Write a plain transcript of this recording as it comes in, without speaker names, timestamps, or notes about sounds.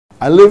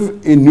I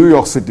live in New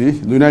York City,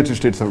 the United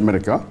States of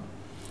America.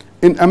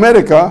 In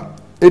America,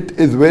 it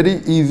is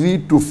very easy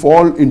to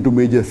fall into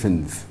major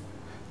sins.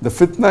 The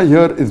fitna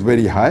here is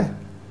very high,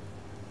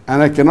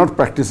 and I cannot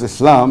practice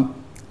Islam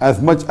as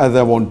much as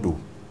I want to.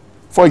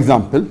 For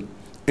example,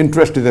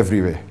 interest is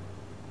everywhere.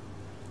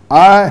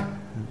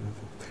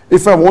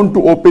 If I want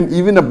to open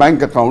even a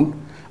bank account,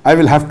 I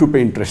will have to pay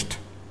interest.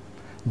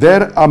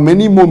 There are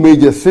many more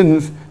major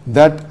sins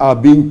that are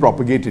being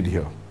propagated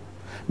here.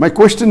 My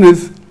question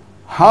is,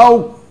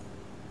 how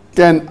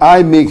can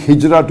I make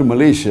hijrah to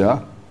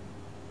Malaysia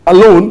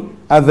alone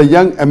as a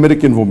young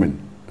American woman?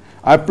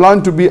 I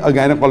plan to be a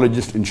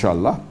gynecologist,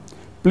 inshallah.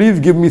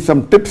 Please give me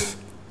some tips.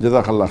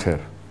 Jazakallah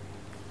khair.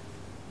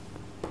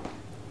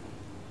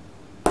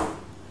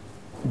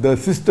 The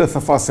sister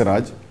Safa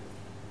Siraj,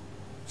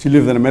 she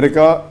lives in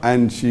America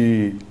and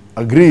she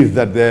agrees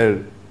that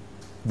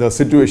the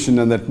situation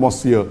and the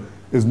atmosphere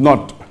is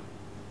not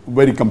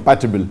very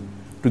compatible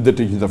to the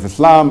teachings of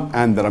Islam,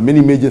 and there are many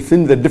major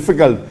sins that are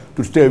difficult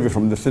to stay away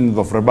from, the sins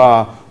of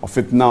riba, of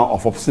fitna,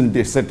 of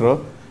obscenity, etc.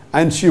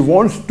 And she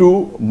wants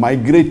to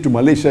migrate to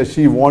Malaysia.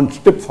 She wants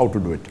tips how to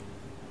do it.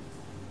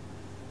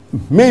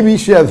 Maybe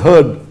she has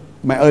heard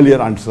my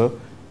earlier answer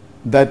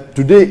that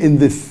today in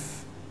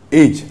this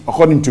age,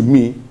 according to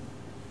me,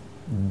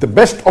 the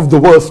best of the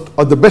worst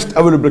or the best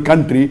available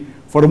country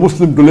for a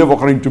Muslim to live,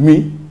 according to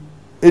me,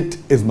 it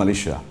is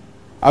Malaysia.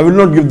 I will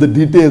not give the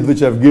details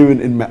which I have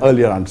given in my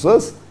earlier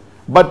answers,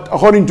 but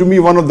according to me,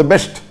 one of the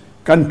best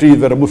countries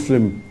where a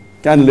Muslim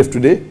can live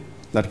today,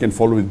 that can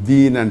follow his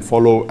deen and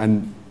follow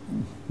and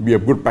be a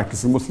good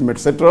practicing Muslim,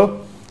 etc.,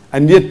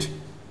 and yet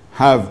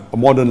have a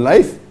modern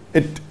life,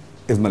 it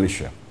is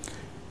Malaysia.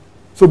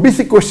 So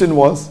basic question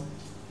was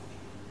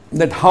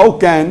that how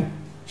can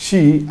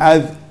she,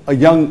 as a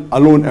young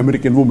alone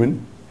American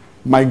woman,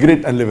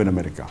 migrate and live in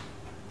America?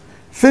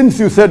 Since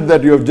you said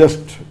that you are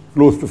just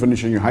close to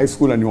finishing your high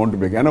school and you want to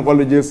be a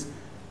gynecologist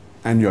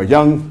and you are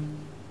young,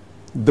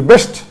 the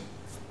best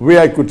way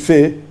I could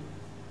say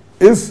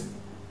is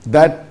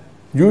that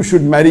you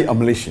should marry a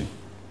Malaysian,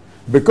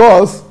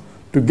 because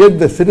to get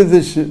the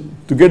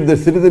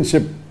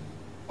citizenship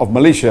of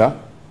Malaysia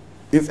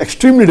is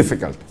extremely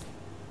difficult.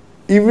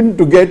 Even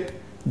to get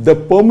the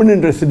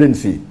permanent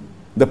residency,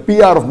 the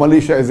PR of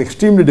Malaysia, is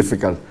extremely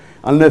difficult,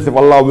 unless if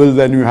Allah wills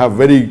then you have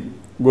very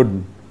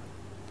good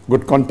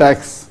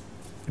contacts.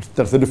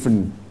 That's a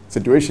different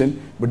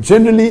situation, but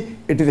generally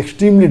it is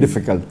extremely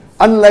difficult.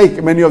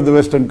 Unlike many of the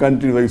Western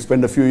countries where you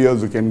spend a few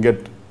years, you can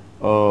get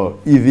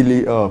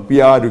easily a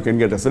PR, you can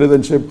get a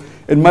citizenship.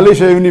 In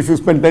Malaysia, even if you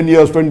spend 10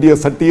 years, 20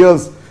 years, 30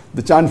 years,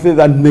 the chances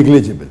are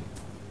negligible.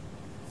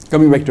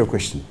 Coming back to your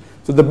question.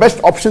 So the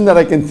best option that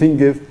I can think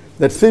is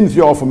that since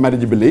you are of a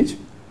marriageable age,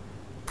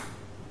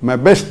 my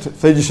best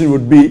suggestion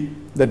would be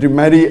that you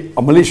marry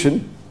a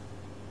Malaysian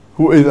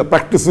who is a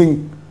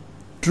practicing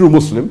true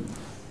Muslim.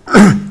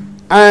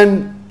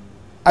 And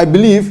I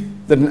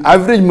believe that an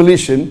average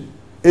Malaysian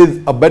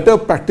is a better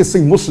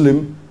practicing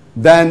Muslim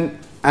than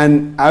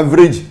an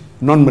average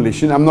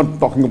non-Malaysian. I'm not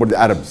talking about the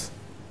Arabs.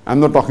 I'm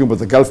not talking about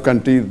the Gulf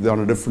countries. They're on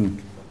a different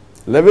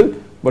level.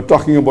 But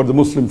talking about the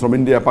Muslims from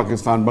India,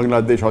 Pakistan,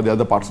 Bangladesh, or the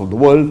other parts of the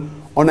world.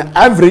 On an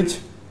average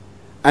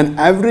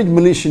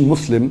Malaysian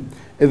Muslim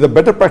is a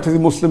better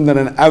practicing Muslim than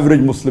an average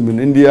Muslim in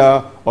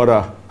India or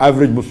an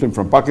average Muslim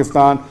from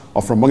Pakistan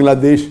or from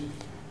Bangladesh.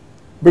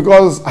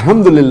 Because,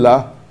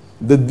 alhamdulillah,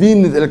 the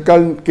deen is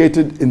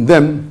inculcated in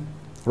them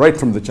right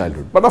from the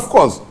childhood. But of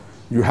course,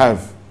 you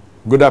have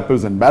good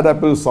apples and bad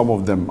apples. Some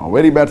of them are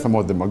very bad, some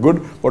of them are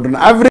good. But on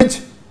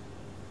average,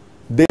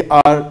 they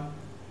are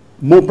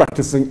more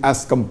practicing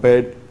as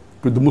compared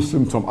to the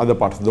Muslims from other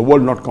parts of the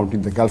world, not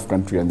counting the Gulf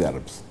country and the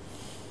Arabs.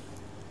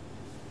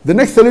 The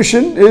next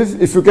solution is,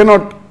 if you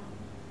cannot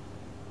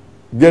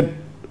get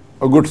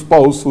a good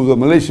spouse who's a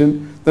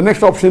Malaysian, the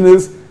next option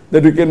is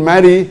that you can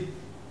marry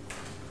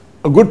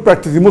a good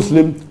practicing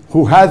Muslim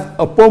who has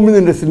a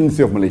permanent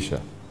residency of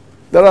Malaysia.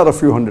 There are a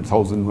few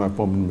 100,000 who have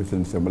permanent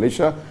residency of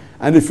Malaysia.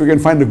 And if you can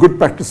find a good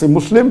practicing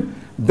Muslim,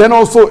 then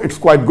also it's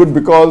quite good,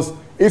 because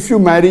if you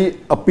marry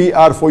a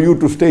PR, for you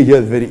to stay here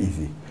is very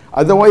easy.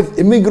 Otherwise,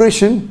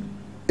 immigration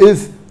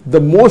is the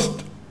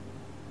most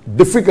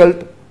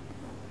difficult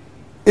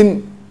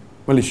in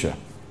Malaysia.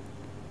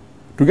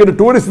 To get a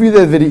tourist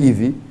visa is very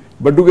easy,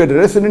 but to get a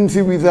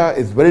residency visa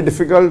is very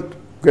difficult.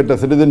 Get a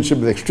citizenship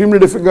is extremely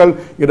difficult.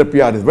 Get a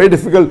PR is very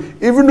difficult.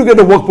 Even to get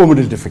a work permit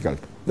is difficult.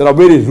 There are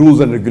various rules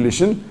and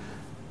regulations.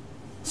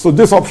 So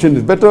this option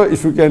is better.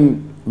 If you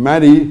can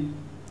marry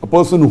a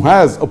person who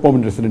has a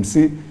permanent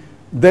residency,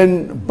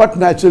 then but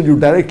natural you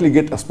directly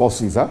get a spouse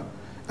visa.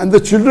 And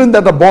the children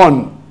that are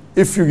born,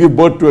 if you give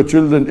birth to a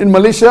children in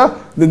Malaysia,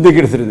 then they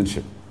get a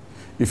citizenship.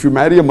 If you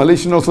marry a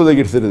Malaysian also, they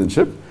get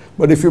citizenship.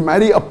 But if you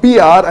marry a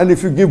PR and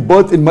if you give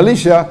birth in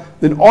Malaysia,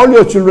 then all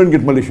your children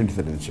get Malaysian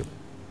citizenship.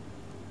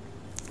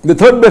 The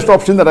third best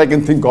option that I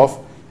can think of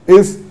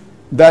is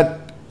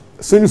that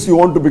since you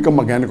want to become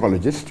a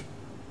gynecologist,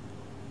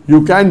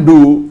 you can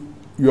do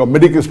your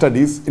medical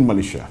studies in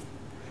Malaysia.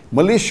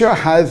 Malaysia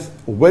has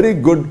very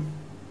good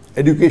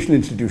educational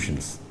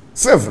institutions.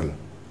 several,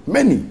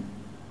 many,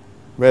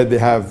 where they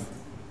have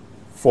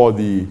for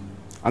the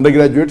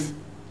undergraduates,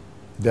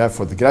 they have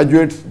for the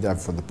graduates, they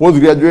have for the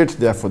postgraduates,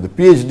 they have for the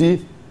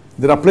PhD.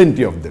 There are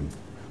plenty of them.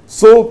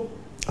 So,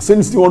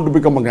 since you want to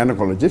become a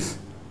gynecologist,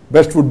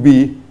 best would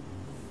be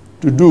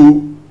to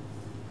do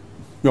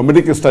your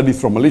medical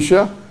studies from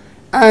Malaysia,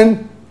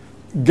 and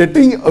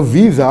getting a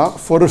visa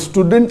for a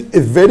student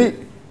is very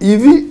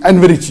easy and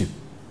very cheap.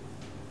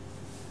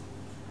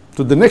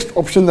 So the next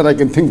option that I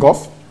can think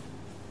of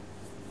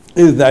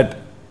is that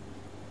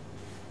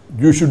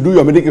you should do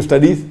your medical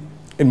studies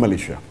in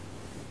Malaysia.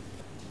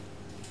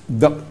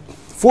 The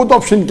fourth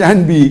option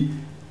can be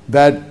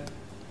that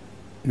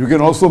you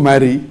can also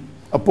marry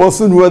a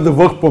person who has a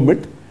work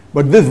permit,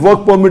 but this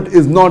work permit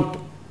is not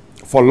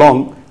for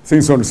long,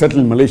 since you want to settle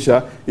in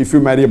Malaysia. If you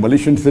marry a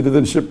Malaysian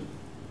citizenship,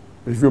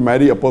 if you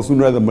marry a person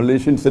who has a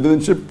Malaysian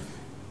citizenship,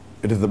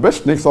 it is the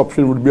best. Next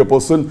option would be a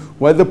person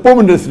who has a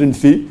permanent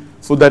residency,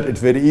 so that it's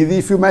very easy.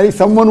 If you marry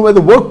someone who has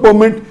a work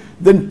permit,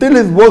 then till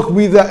his work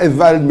visa is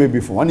valid, maybe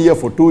for 1 year,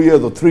 for 2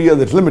 years or 3 years,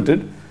 it's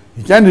limited.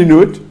 He can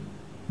renew it,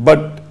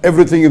 but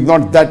everything is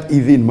not that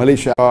easy in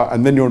Malaysia.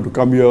 And then you want to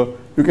come here,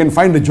 you can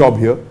find a job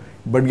here,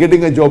 but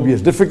getting a job here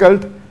is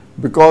difficult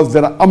because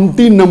there are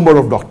umpteen number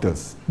of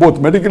doctors, both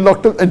medical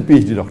doctors and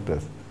PhD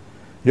doctors.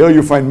 Here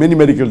you find many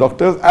medical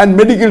doctors and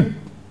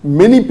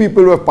many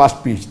people who have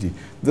passed PhD.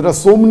 There are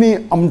so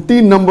many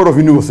umpteen number of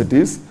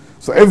universities.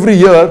 So every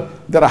year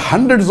there are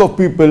hundreds of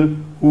people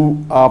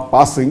who are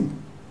passing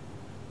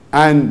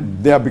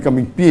and they are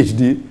becoming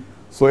PhD.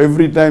 So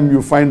every time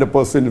you find a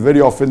person,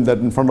 very often that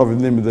in front of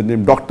his name is the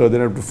name doctor,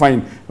 then you have to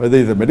find whether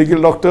he's a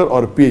medical doctor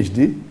or a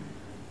PhD.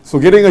 So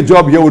getting a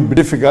job here would be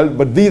difficult,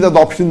 but these are the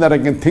options that I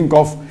can think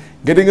of.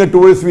 Getting a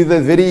tourist visa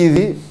is very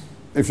easy.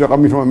 If you're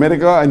coming from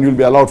America, and you'll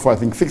be allowed for I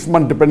think 6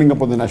 months depending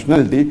upon the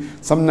nationality.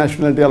 Some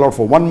nationality allowed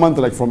for 1 month,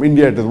 like from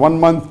India it is 1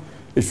 month.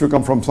 If you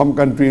come from some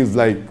countries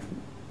like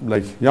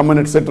Yemen,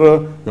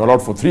 etc., you're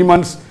allowed for 3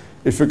 months.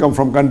 If you come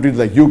from countries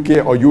like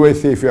UK or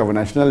USA, if you have a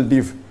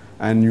nationality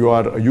and you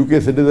are a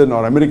UK citizen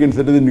or American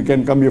citizen, you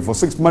can come here for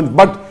 6 months,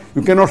 but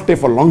you cannot stay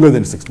for longer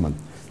than 6 months.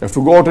 You have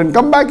to go out and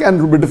come back, and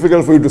it will be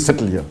difficult for you to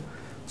settle here.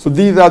 So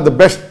these are the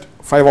best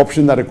 5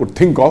 options that I could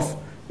think of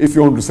if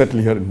you want to settle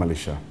here in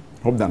Malaysia.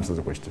 Hope that answers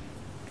the question.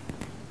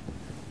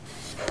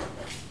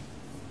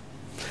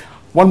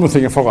 One more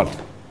thing I forgot,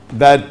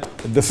 that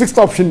the 6th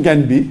option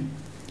can be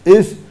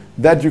is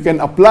that you can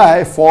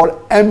apply for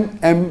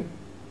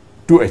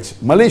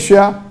MM2H,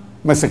 Malaysia,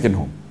 my second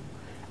home.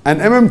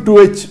 And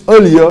MM2H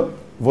earlier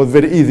was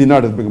very easy, now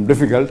it has become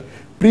difficult.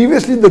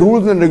 Previously the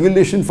rules and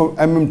regulations for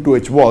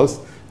MM2H was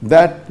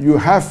that you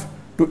have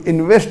to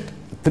invest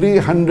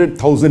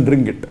 300,000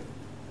 ringgit.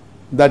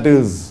 That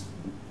is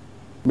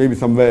maybe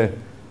somewhere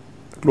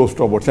close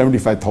to about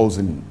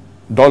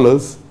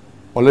 $75,000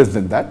 or less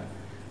than that.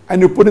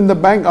 And you put in the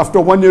bank. After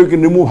 1 year you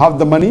can remove half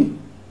the money,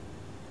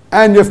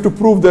 and you have to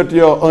prove that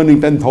you are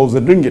earning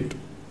 10,000 ringgit.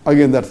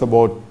 Again, that's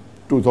about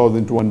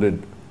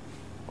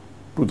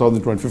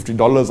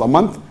 $2,250 a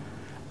month.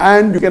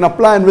 And you can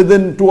apply, and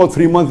within 2 or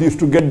 3 months you used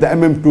to get the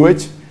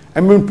MM2H.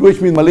 MM2H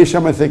means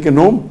Malaysia, my second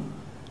home.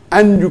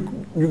 And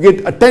you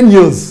get a 10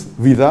 years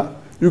visa.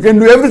 You can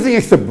do everything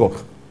except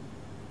work.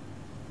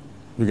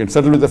 You can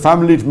settle with the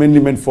family. It's mainly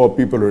meant for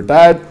people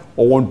retired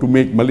or want to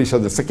make Malaysia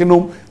the second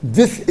home.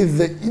 This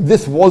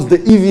was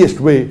the easiest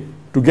way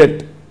to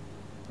get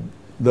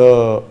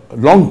the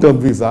long-term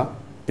visa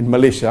in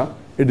Malaysia.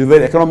 It is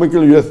very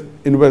economical. You just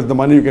invest the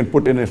money, you can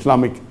put in an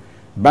Islamic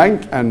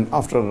bank, and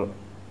after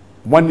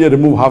 1 year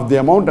remove half the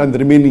amount, and the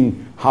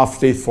remaining half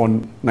stays for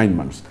 9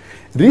 months.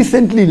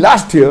 Recently,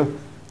 last year,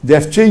 they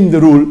have changed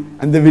the rule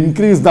and they've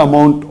increased the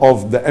amount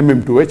of the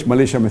MM2H,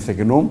 Malaysia my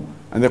second home,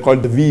 and they're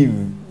called the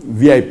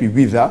VIP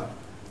visa.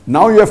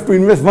 Now you have to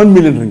invest 1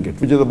 million ringgit,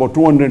 which is about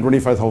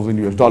 225,000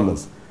 US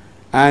dollars.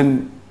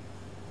 And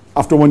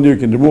after 1 year you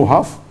can remove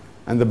half,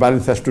 and the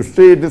balance has to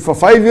stay. It is for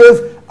 5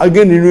 years,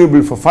 again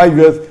renewable for 5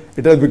 years.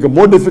 It has become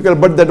more difficult,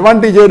 but the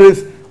advantage here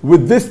is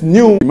with this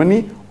new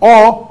money,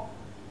 or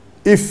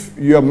if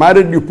you are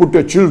married, you put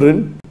your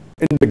children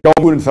in the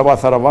government in Sabah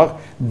Sarawak,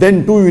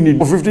 then too you need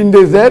for 15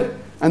 days there,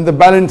 and the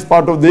balance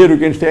part of the year you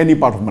can stay any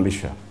part of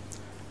Malaysia.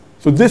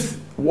 So this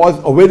was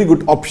a very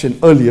good option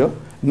earlier.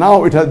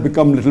 Now it has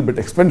become a little bit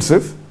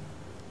expensive,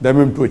 the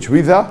MM2H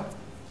visa,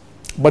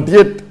 but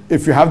yet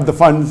if you have the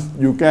funds,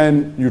 you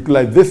can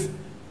utilize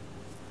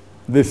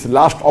this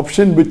last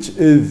option, which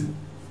is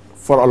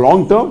for a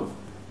long term.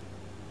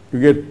 You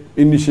get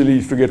initially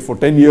used to get for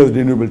 10 years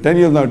renewable 10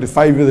 years, now it is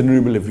 5 years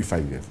renewable every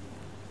 5 years.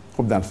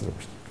 Hope that answers the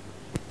question.